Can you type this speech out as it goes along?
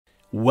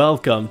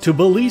Welcome to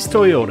Balise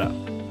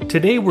Toyota.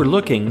 Today we're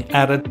looking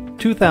at a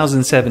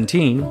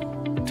 2017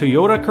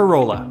 Toyota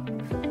Corolla.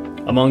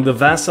 Among the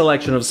vast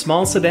selection of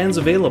small sedans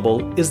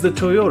available is the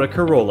Toyota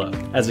Corolla,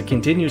 as it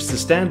continues to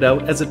stand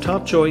out as a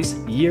top choice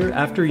year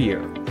after year.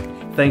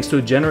 Thanks to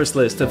a generous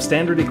list of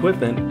standard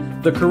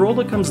equipment, the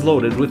Corolla comes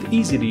loaded with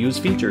easy-to-use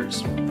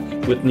features.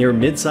 With near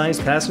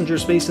mid-sized passenger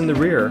space in the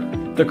rear,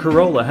 the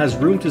Corolla has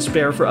room to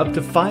spare for up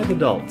to 5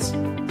 adults.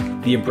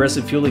 The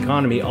impressive fuel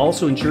economy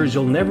also ensures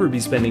you'll never be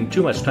spending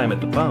too much time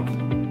at the pump.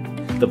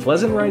 The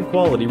pleasant ride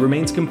quality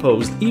remains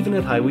composed even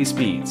at highway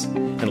speeds.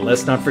 And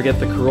let's not forget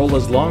the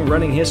Corolla's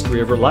long-running history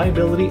of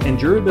reliability and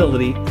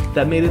durability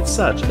that made it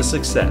such a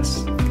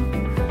success.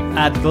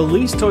 At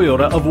Balise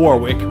Toyota of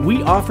Warwick,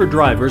 we offer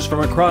drivers from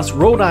across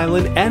Rhode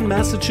Island and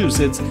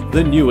Massachusetts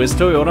the newest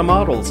Toyota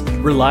models,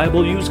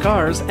 reliable used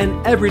cars,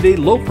 and everyday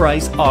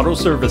low-price auto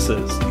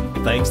services.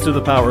 Thanks to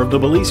the power of the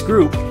Balise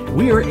Group,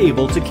 we are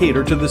able to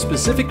cater to the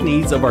specific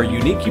needs of our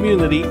unique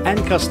community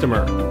and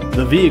customer.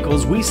 The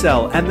vehicles we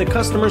sell and the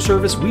customer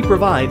service we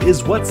provide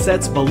is what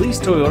sets Balise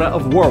Toyota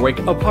of Warwick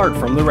apart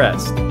from the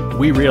rest.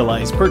 We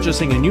realize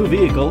purchasing a new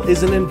vehicle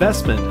is an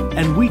investment,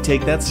 and we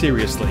take that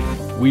seriously.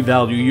 We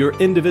value your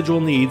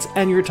individual needs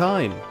and your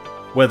time.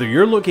 Whether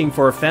you're looking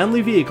for a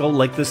family vehicle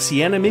like the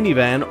Sienna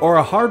minivan or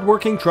a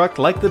hard-working truck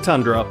like the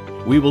Tundra,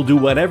 we will do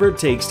whatever it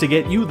takes to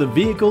get you the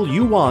vehicle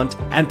you want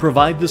and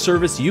provide the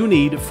service you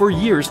need for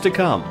years to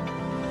come.